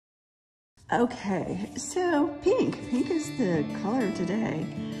Okay, so pink is the color of today.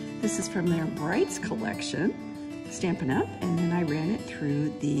 This is from their Brights collection, Stampin' Up, and then I ran it through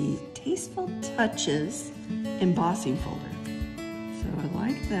the Tasteful Touches embossing folder. So I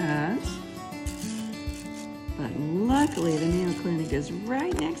like that. But luckily the nail clinic is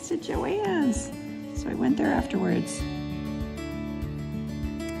right next to Joann's. So I went there afterwards.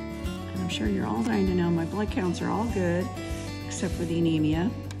 And I'm sure you're all dying to know my blood counts are all good, except for the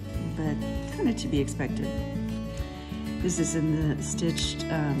anemia, but kind of to be expected. This is in the stitched,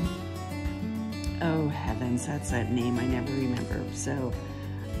 oh heavens, that's that name I never remember. So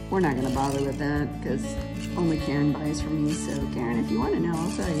we're not gonna bother with that because only Karen buys from me. So Karen, if you wanna know,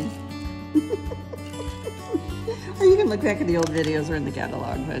 I'll tell you. Or you can look back at the old videos or in the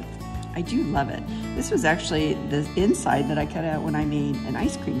catalog, but I do love it. This was actually the inside that I cut out when I made an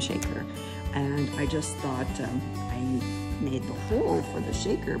ice cream shaker. And I just thought I made the hole for the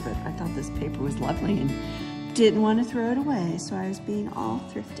shaker, but I thought this paper was lovely and didn't want to throw it away, so I was being all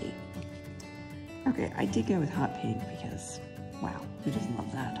thrifty. Okay, I did go with hot pink because, wow, who doesn't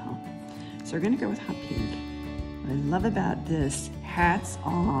love that, huh? So we're gonna go with hot pink. What I love about this Hats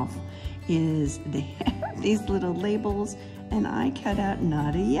Off is they have these little labels, and I cut out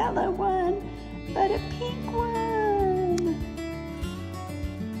not a yellow one, but a pink one.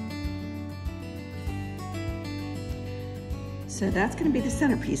 So that's gonna be the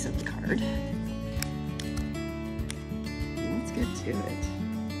centerpiece of the card. Let's get to it.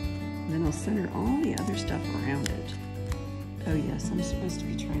 And then I'll center all the other stuff around it. Oh yes, I'm supposed to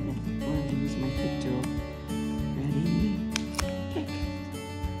be trying to learn to use my pick tool. Ready, pick.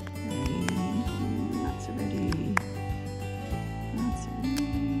 Ready, not so ready. Not so ready.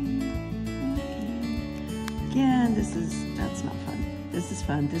 Okay. Again, that's not fun. This is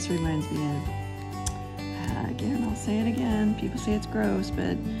fun. This reminds me of, again, I'll say it again. People say it's gross,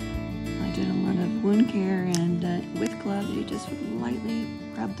 but I did a lot of wound care, and with gloves, you just lightly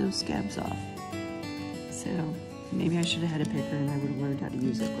rub those scabs off. So maybe I should have had a picker and I would have learned how to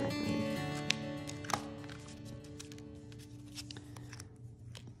use it correctly.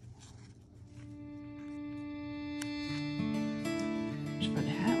 For the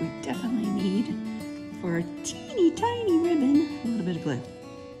hat, we definitely need, for a teeny tiny ribbon, a little bit of glue.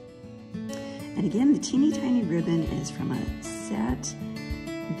 And again, the teeny tiny ribbon is from a set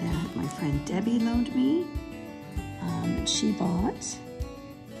that my friend Debbie loaned me. She bought.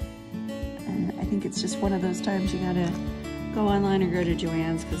 And I think it's just one of those times you gotta go online or go to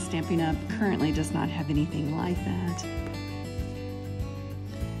Joann's, because Stampin' Up currently does not have anything like that.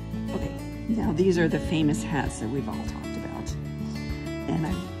 Okay, now these are the famous hats that we've all talked about. And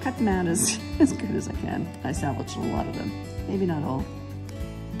I've cut them out as good as I can. I salvaged a lot of them, maybe not all.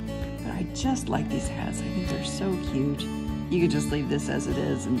 But I just like these hats. I think they're so cute. You could just leave this as it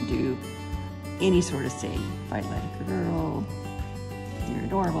is and do any sort of saying. Fight like a girl, you're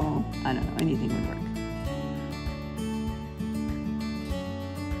adorable, I don't know, anything would work.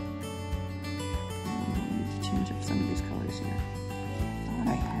 I need to change up some of these colors here. Thought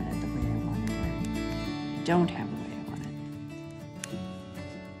I had it the way I wanted it. I don't have the way I want it.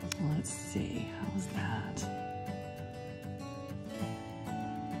 Let's see, how's that?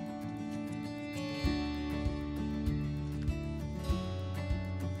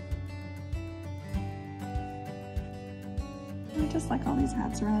 I just like all these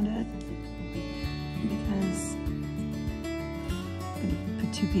hats around it because I'm gonna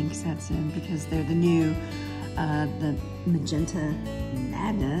put two pink sets in because they're the new, the Magenta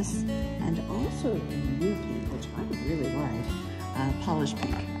Madness, and also the new pink, which I really like, Polished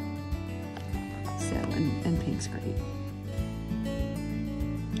Pink. So, and pink's great.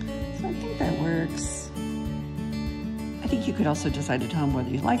 So I think that works. I think you could also decide at home whether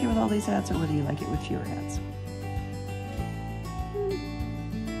you like it with all these hats or whether you like it with fewer hats.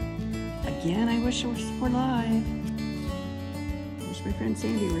 Again, I wish it were live. I wish my friend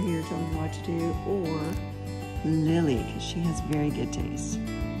Sandy were here telling me what to do, or Lily, because she has very good taste.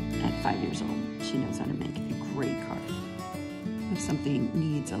 At 5 years old, she knows how to make a great card. If something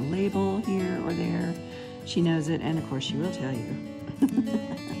needs a label here or there, she knows it, and of course she will tell you.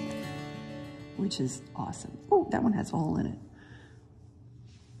 Which is awesome. Oh, that one has a hole in it.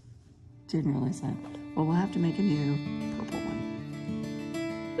 Didn't realize that. Well, we'll have to make a new purple one.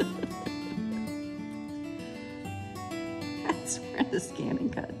 That's where the scanning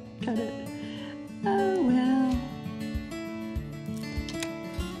cut it. Oh, well.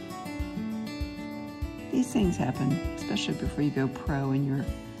 These things happen, especially before you go pro in your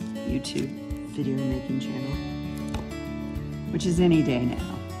YouTube video making channel, which is any day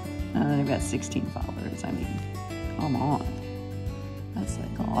now. I've got 16 followers. I mean, come on. That's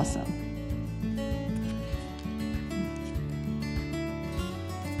like awesome.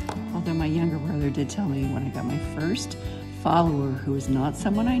 my younger brother did tell me when I got my first follower who was not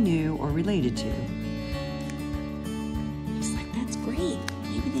someone I knew or related to. He's like, that's great.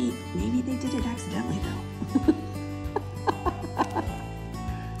 Maybe they did it accidentally though.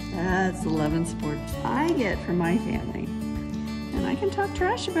 That's the love and support I get from my family. And I can talk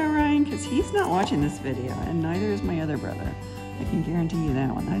trash about Ryan because he's not watching this video, and neither is my other brother. I can guarantee you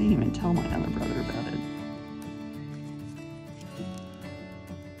that one. I didn't even tell my other brother about it.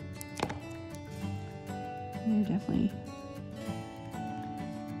 They're definitely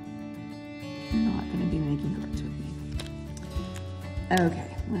not going to be making cards with me.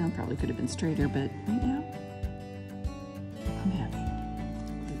 Okay, well, probably could have been straighter, but right now, I'm happy.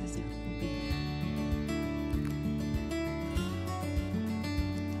 I'll do this now.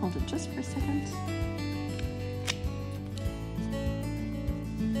 Hold it just for a second.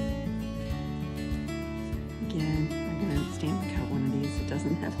 Again, I'm going to stamp cut one of these. It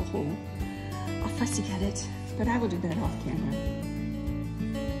doesn't have a hole. I'll fussy cut it, but I will do that off camera.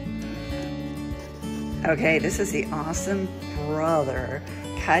 Okay, this is the Awesome Brother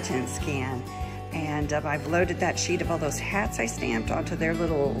cut and scan. And I've loaded that sheet of all those hats I stamped onto their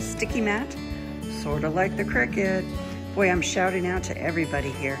little sticky mat, sort of like the Cricut. Boy, I'm shouting out to everybody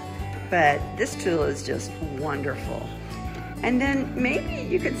here, but this tool is just wonderful. And then maybe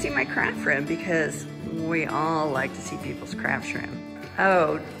you could see my craft room, because we all like to see people's craft room.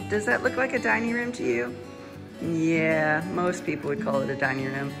 Oh, does that look like a dining room to you? Yeah, most people would call it a dining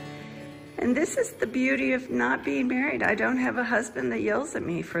room. And this is the beauty of not being married. I don't have a husband that yells at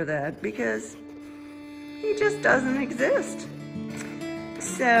me for that, because he just doesn't exist.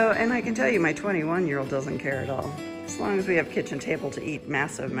 So, and I can tell you my 21-year-old doesn't care at all. As long as we have a kitchen table to eat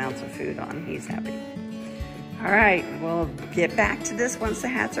massive amounts of food on, he's happy. All right, we'll get back to this once the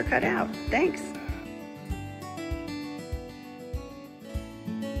hats are cut out. Thanks.